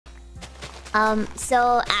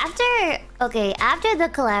So after the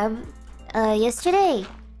collab, yesterday,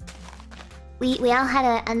 we all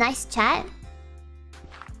had a nice chat,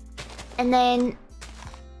 and then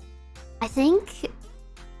I think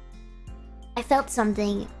I felt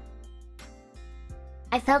something.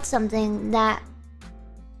 I felt something that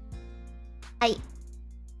I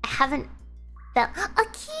haven't felt. A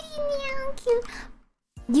kitty meow, cute.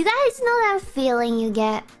 You guys know that feeling you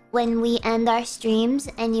get when we end our streams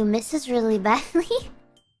and you miss us really badly?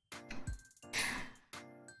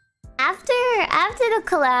 After the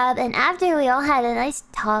collab and after we all had a nice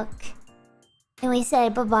talk and we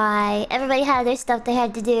said bye-bye, everybody had their stuff they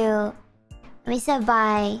had to do, and we said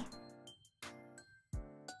bye.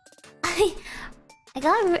 I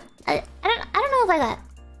don't know if I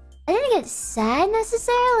didn't get sad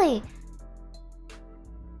necessarily.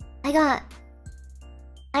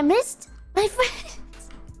 I missed my friends.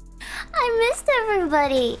 I missed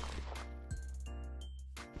everybody.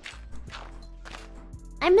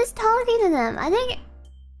 I missed talking to them. I don't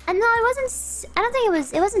think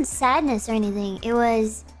it wasn't sadness or anything. It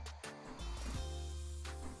was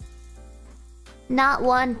not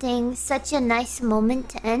wanting such a nice moment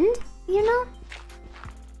to end, you know?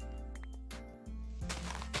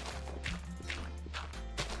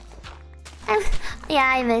 Yeah,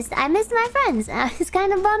 I missed my friends. I was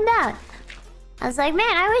kind of bummed out. I was like,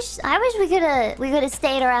 man, I wish we could have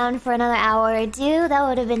stayed around for another hour or two. That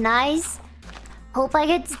would have been nice. Hope I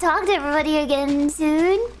get to talk to everybody again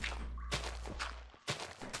soon.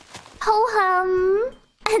 Ho hum.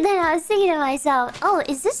 And then I was thinking to myself, oh,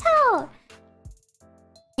 is this how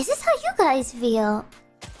you guys feel?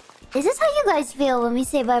 Is this how you guys feel when we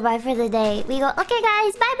say bye-bye for the day? We go, okay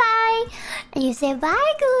guys, bye-bye. And you say,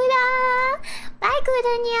 bye, Gura. Bye,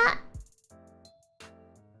 Gura.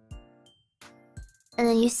 And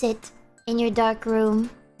then you sit in your dark room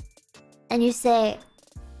and you say,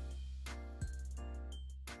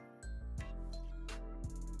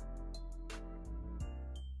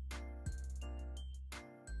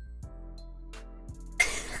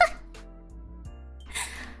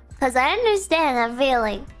 because I understand that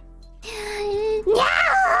feeling.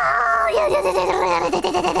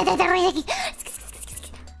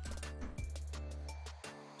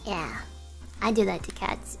 Yeah, I do that to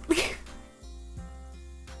cats.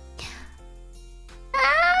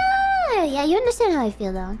 Yeah, you understand how I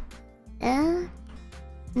feel though.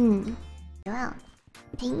 Wow.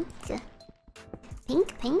 Pink.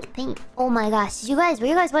 Oh my gosh, were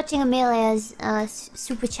you guys watching Amelia's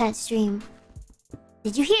super chat stream?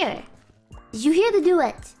 Did you hear? Did you hear the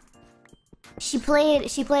duet? She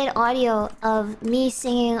played audio of me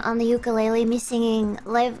singing on the ukulele, me singing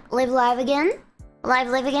Live Again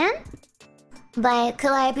by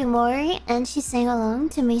Calliope Mori, and she sang along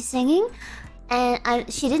to me singing,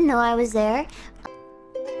 and she didn't know I was there.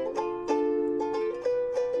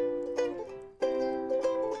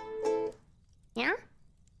 Yeah?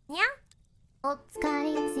 Oh, Scotty,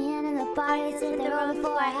 it's the end of the party, it's at the road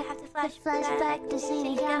before I have to flash back to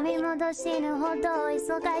scene. Got me the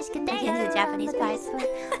Japanese parts.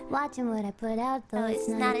 Watching what I put out, though it's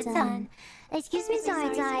not a ton. Excuse me,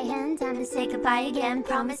 sorry, time to say goodbye again.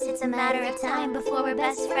 Promise it's a matter of time before we're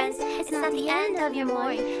best friends. It's not the end of your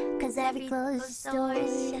Mori, cause every closed door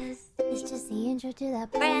is just the intro to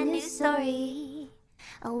that brand new story.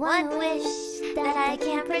 One wish that I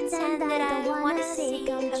can't pretend that I don't wanna see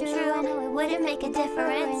come true. I know it wouldn't make a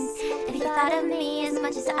difference if you thought of me as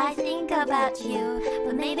much as I think about you.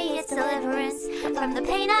 But maybe it's deliverance from the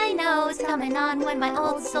pain I know is coming on when my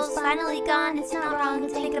old soul's finally gone. It's not wrong to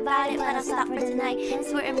think about it, but I'll stop for tonight,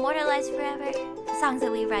 cause we're immortalized forever. Songs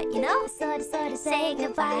that we write, you know? So to say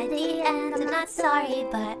goodbye at the end, I'm not sorry,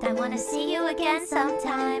 but I wanna see you again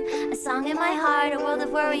sometime. A song in my heart, a world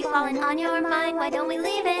of worry falling on your mind. Why don't we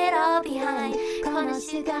leave it all behind? この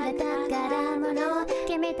瞬間だからもの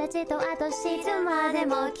君たちとあといつまで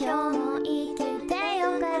も今日も生きて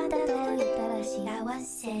よかったと言ったら幸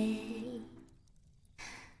せ。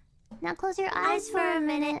Now close your eyes for a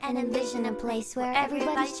minute and envision a place where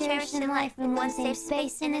everybody's cherishing life in one safe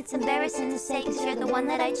space. And it's embarrassing to say, cause you're the one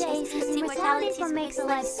that I chase. See, mortality's what makes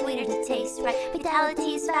life sweeter to taste, right?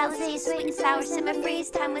 Vitality's fallacy, sweet and sour, simmer freeze.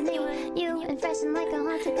 Time with you and freshen like a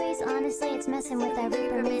haunted breeze. Honestly, it's messing with our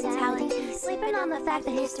reaper mentality. Sleeping on the fact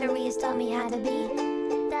that history has taught me how to be.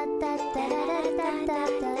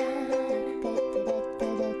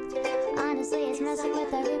 Honestly, it's messing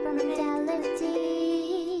with our reaper mentality.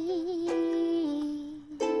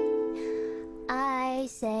 I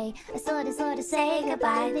say, I slow to say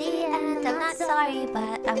goodbye at the end. I'm not sorry,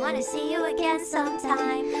 but I wanna see you again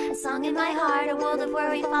sometime. A song in my heart, a world of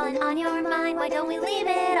worry falling on your mind. Why don't we leave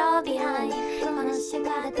it all behind? 瞬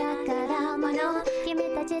間が宝物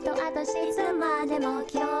君たちとあといつまでも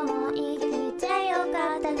今日も生きてよ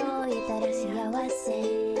かったと言ったら幸せ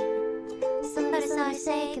So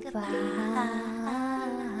say goodbye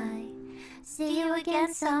See you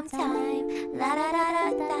again sometime La da da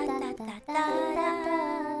da da da da da da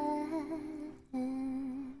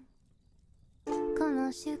こ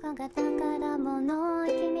の瞬間が宝物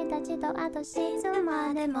君たちとあといつ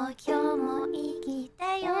までも今日も生き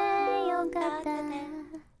てよかった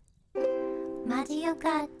マジよ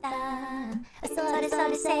かった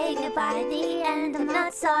Sorry say goodbye at the end I'm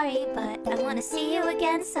not sorry but I wanna see you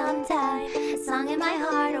again sometime A song in my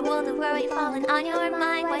heart a world of worry falling on your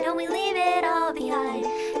mind Why don't we leave it all behind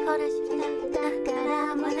この瞬間が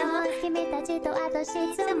宝物君たちとあといつ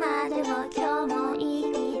までも今日も生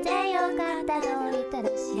きてよかったと言ったら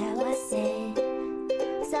幸せ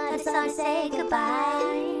Sorry say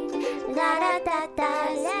goodbye La da da da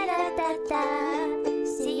la da da da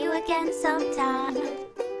See you again sometime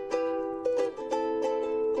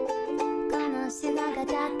この島が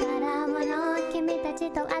宝物君た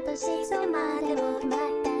ちとあといつまでもま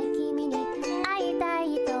た君に会いたい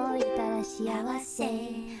と言ったら幸せ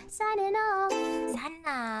Signing off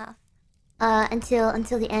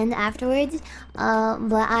until the end afterwards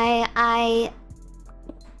but I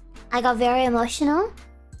got very emotional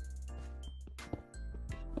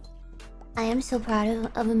I am so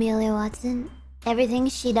proud of Amelia Watson everything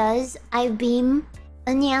she does I beam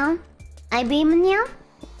Anya I beam Anya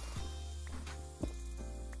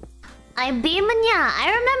I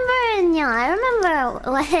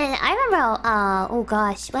remember oh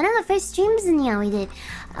gosh one of the first streams Anya we did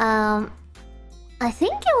I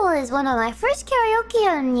think it was one of my first karaoke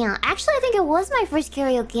Anya actually I think it was my first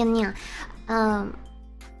karaoke Anya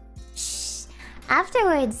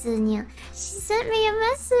afterwards Anya she sent me a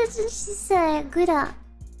message and she said Gura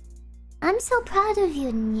I'm so proud of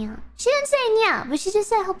you Nya she didn't say Nya but she just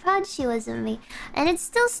said how proud she was of me and it's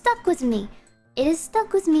still stuck with me it is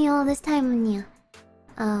stuck with me all this time Nya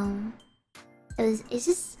it's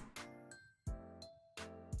just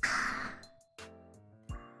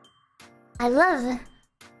I love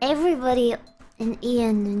everybody in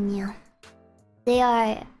EN Nya they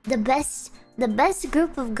are the best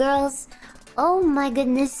group of girls oh my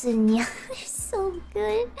goodness Nya they're so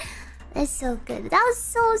good it's so good that was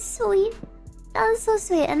so sweet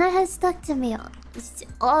and that has stuck to me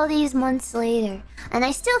all these months later and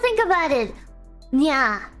I still think about it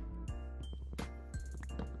yeah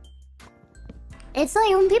it's like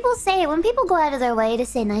when people go out of their way to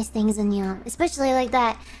say nice things and yeah especially like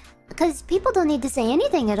that because people don't need to say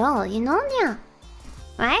anything at all you know yeah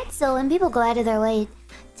right so when people go out of their way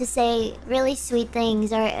to say really sweet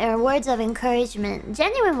things or words of encouragement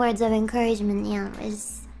genuine words of encouragement yeah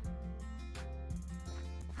is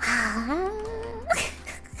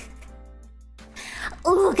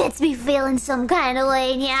ooh, gets me feeling some kind of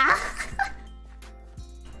way, yeah.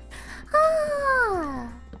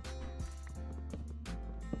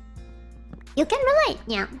 You can relate,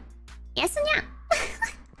 yeah. Yes, yeah.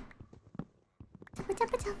 I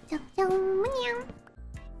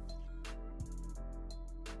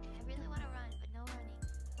really want to run, but no running.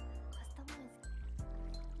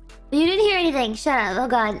 You didn't hear anything. Shut up. Oh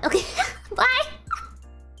god. Okay. Bye.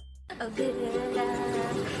 Oh, Gura,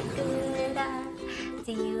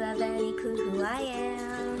 do you have any clue who I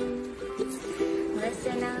am?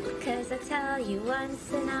 Listen up, cause I'll tell you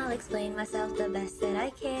once and I'll explain myself the best that I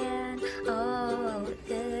can. Oh,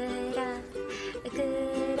 Gura,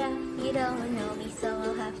 you don't know me so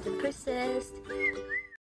I'll have to persist.